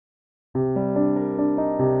I'm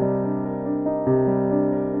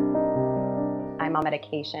on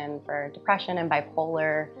medication for depression and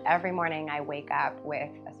bipolar. Every morning I wake up with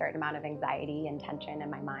a certain amount of anxiety and tension in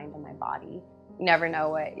my mind and my body. You never know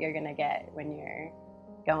what you're gonna get when you're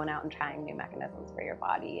going out and trying new mechanisms for your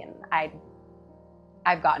body. And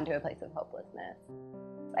I've gotten to a place of hopelessness.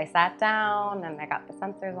 I sat down and I got the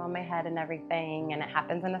sensors on my head and everything, and it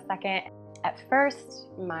happens in a second. At first,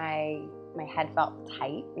 my head felt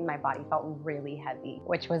tight and my body felt really heavy,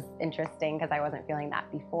 which was interesting because I wasn't feeling that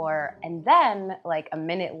before. And then like a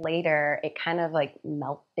minute later, it kind of like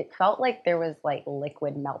it felt like there was like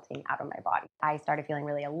liquid melting out of my body. I started feeling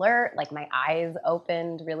really alert, like my eyes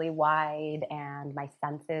opened really wide and my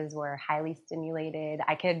senses were highly stimulated.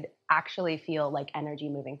 I could actually feel like energy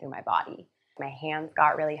moving through my body. My hands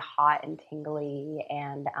got really hot and tingly,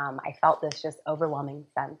 and I felt this just overwhelming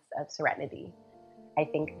sense of serenity. I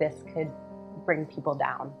think this could bring people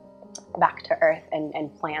down back to earth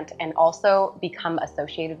and plant, and also become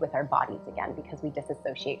associated with our bodies again, because we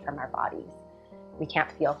disassociate from our bodies. We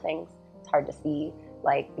can't feel things. It's hard to see,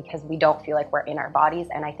 like, because we don't feel like we're in our bodies.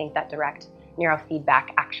 And I think that direct neurofeedback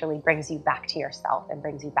actually brings you back to yourself and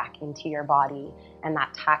brings you back into your body, and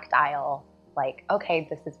that tactile, like, okay,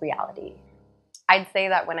 this is reality. I'd say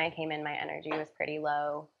that when I came in, my energy was pretty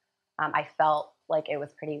low. I felt like it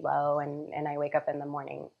was pretty low, and I wake up in the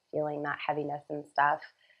morning feeling that heaviness and stuff.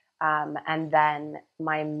 And then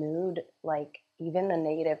my mood, like even the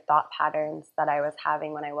negative thought patterns that I was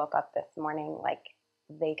having when I woke up this morning, like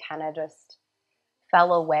they kind of just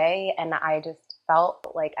fell away, and I just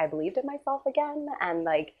felt like I believed in myself again. And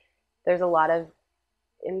like there's a lot of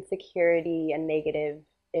insecurity and negative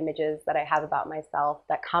images that I have about myself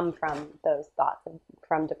that come from those thoughts,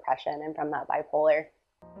 from depression and from that bipolar.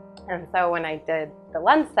 And so when I did the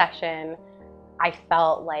LENS session, I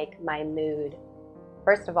felt like my mood,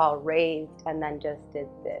 first of all, raised, and then just did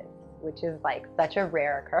this, which is like such a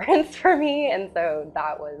rare occurrence for me. And so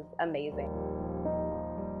that was amazing.